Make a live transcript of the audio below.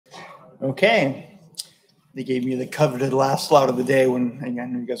Okay. They gave me the coveted last slot of the day when I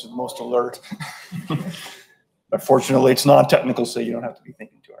knew you guys were most alert. But fortunately, it's non-technical, so you don't have to be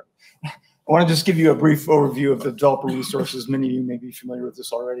thinking too hard. I want to just give you a brief overview of the developer resources. Many of you may be familiar with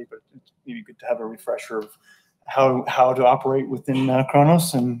this already, but it's maybe good to have a refresher of how to operate within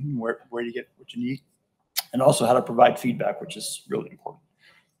Khronos and where you get what you need, and also how to provide feedback, which is really important.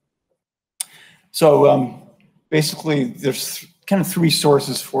 So basically, there's kind of three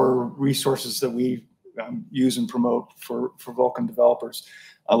sources for resources that we use and promote for Vulkan developers.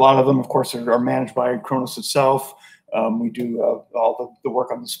 A lot of them, of course, are managed by Khronos itself. We do all the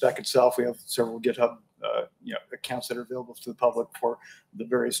work on the spec itself. We have several GitHub accounts that are available to the public for the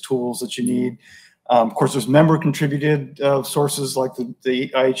various tools that you need. Of course, there's member-contributed sources like the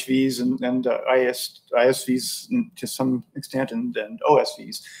IHVs and ISVs to some extent, and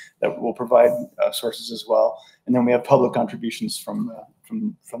OSVs that will provide sources as well. And then we have public contributions from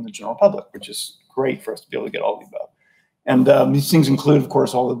the general public, which is great for us to be able to get all of the above. And these things include, of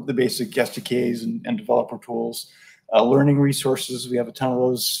course, all of the basic SDKs and developer tools, learning resources. We have a ton of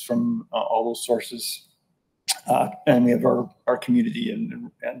those from all those sources, and we have our community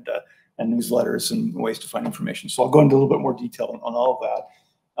and newsletters and ways to find information. So I'll go into a little bit more detail on all of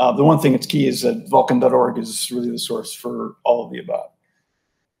that. The one thing that's key is that Vulkan.org is really the source for all of the above.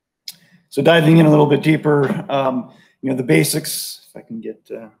 So diving in a little bit deeper, the basics. If I can get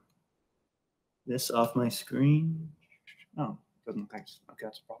this off my screen. Oh, doesn't think so. Okay,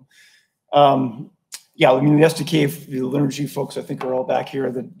 that's a problem. Yeah, I mean, the SDK, the Liturgy folks, I think are all back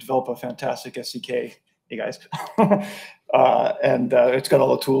here that develop a fantastic SDK. Hey, guys. And it's got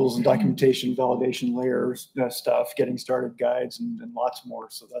all the tools and documentation, validation layers, stuff, getting started guides, and lots more.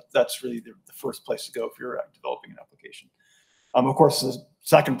 So that's really the first place to go if you're developing an application. Of course, the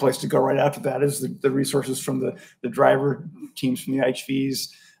second place to go right after that is the resources from the driver teams from the IHVs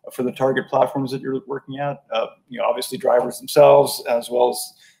for the target platforms that you're working at. Obviously drivers themselves, as well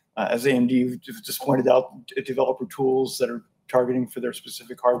as AMD just pointed out, developer tools that are targeting for their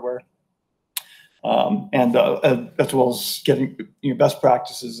specific hardware. As well as getting best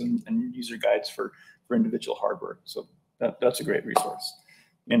practices and user guides for individual hardware. So that's a great resource.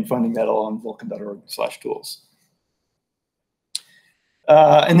 And finding that all on vulkan.org/tools.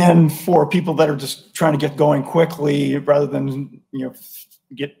 And then for people that are just trying to get going quickly, rather than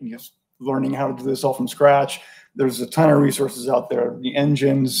learning how to do this all from scratch, there's a ton of resources out there. The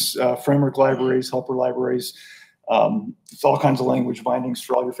engines, framework libraries, helper libraries, it's all kinds of language bindings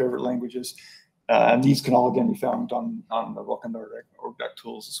for all your favorite languages. And these can all, again, be found on the Vulkan.org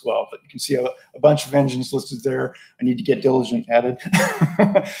tools as well. But you can see a bunch of engines listed there. I need to get diligent added.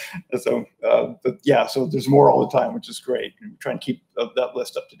 But yeah, so there's more all the time, which is great. And we try and keep that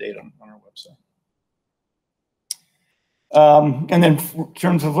list up to date on our website. And then in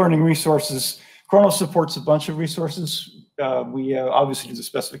terms of learning resources, Khronos supports a bunch of resources. We obviously do the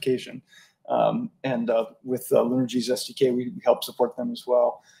specification. With Liturgy's SDK, we help support them as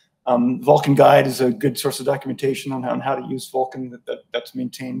well. Vulkan Guide is a good source of documentation on how to use Vulkan that's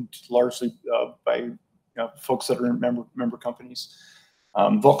maintained largely by folks that are in member companies.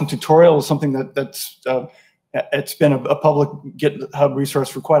 Vulkan Tutorial is something it's been a public GitHub resource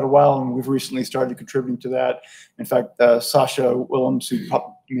for quite a while, and we've recently started contributing to that. In fact, Sasha Willems, who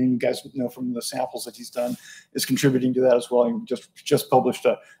you guys know from the samples that he's done, is contributing to that as well. And just published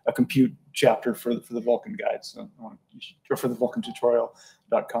a compute chapter for the Vulkan Guide, so or for the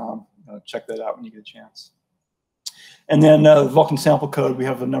vulkantutorial.com. Check that out when you get a chance. And then Vulkan sample code, we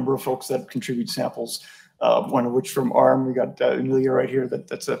have a number of folks that contribute samples. One of which from ARM, we got Amelia right here,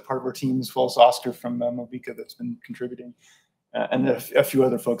 that's a part of our team, as well as Oscar from Mobica that's been contributing, and a few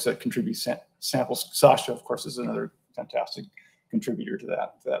other folks that contribute samples. Sasha, of course, is another fantastic contributor to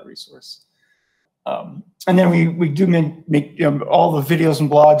that resource. And then we do make all the videos and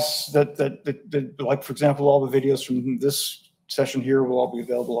blogs that like, for example, all the videos from this session here will all be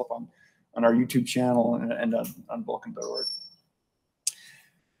available up on our YouTube channel and on vulkan.org.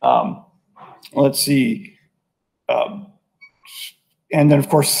 Let's see. And then, of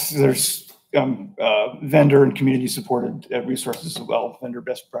course, there's vendor and community supported resources as well. Vendor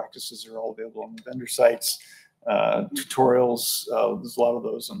best practices are all available on the vendor sites. Tutorials, there's a lot of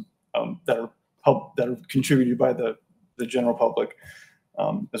those that are contributed by the general public,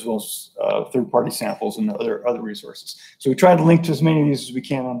 as well as third-party samples and other resources. So we try to link to as many of these as we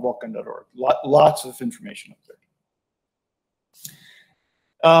can on vulkan.org. Lots of information up there.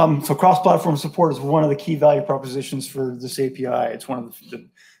 So cross-platform support is one of the key value propositions for this API. It's one of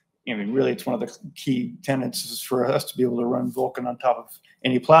really it's one of the key tenets is for us to be able to run Vulkan on top of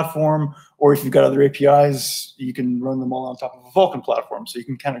any platform, or if you've got other APIs, you can run them all on top of a Vulkan platform. So you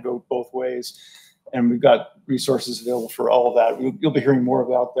can kind of go both ways. And we've got resources available for all of that. You'll be hearing more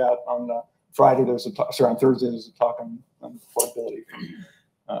about that on Friday. There's a talk, sorry, on Thursday there's a talk on portability from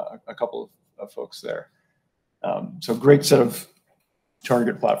a couple of folks there. So great set of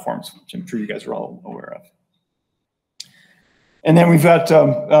target platforms, which I'm sure you guys are all aware of. And then we've got,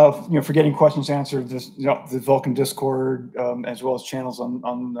 for getting questions answered, the Vulkan Discord, as well as channels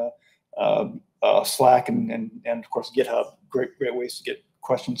on Slack and of course GitHub. Great ways to get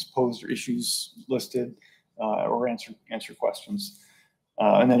questions posed or issues listed, or answer questions.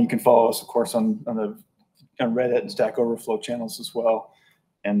 And then you can follow us, of course, on Reddit and Stack Overflow channels as well,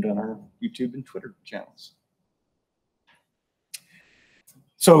 and on our YouTube and Twitter channels.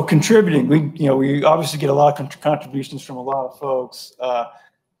 So contributing, we obviously get a lot of contributions from a lot of folks.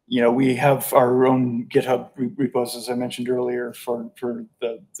 We have our own GitHub repos, as I mentioned earlier, for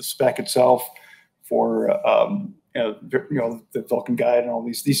the spec itself, for the Vulkan guide and all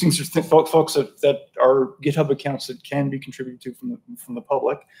these things are folks that are GitHub accounts that can be contributed to from the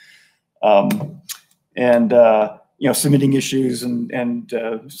public, submitting issues and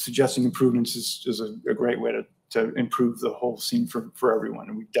suggesting improvements is a great way to improve the whole scene for everyone,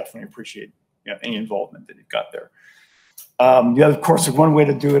 and we definitely appreciate any involvement that you've got there. Of course, one way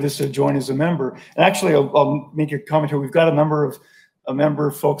to do it is to join as a member. And actually, I'll make a comment here. We've got a number of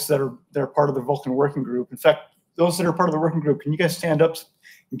folks that are part of the Vulkan working group. In fact, those that are part of the working group, can you guys stand up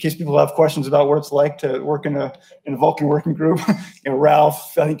in case people have questions about what it's like to work in a Vulkan working group?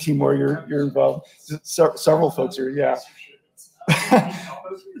 Ralph, I think Timur, you're involved. Several folks are, yeah.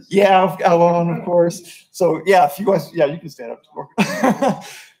 Yeah, Alon, of course. So yeah, if you guys, yeah, you can stand up.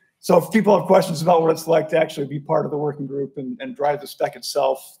 So if people have questions about what it's like to actually be part of the working group and drive the spec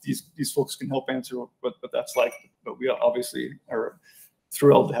itself, these folks can help answer what that's like. But we obviously are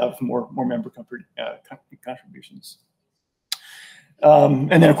thrilled to have more member contributions.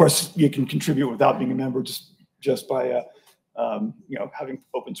 And then of course you can contribute without being a member, just by having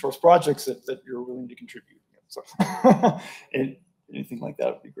open source projects that you're willing to contribute. So anything like that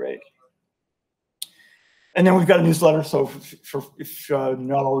would be great. And then we've got a newsletter. So if you're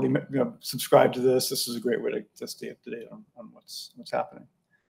not already subscribed to this is a great way to stay up to date on what's happening.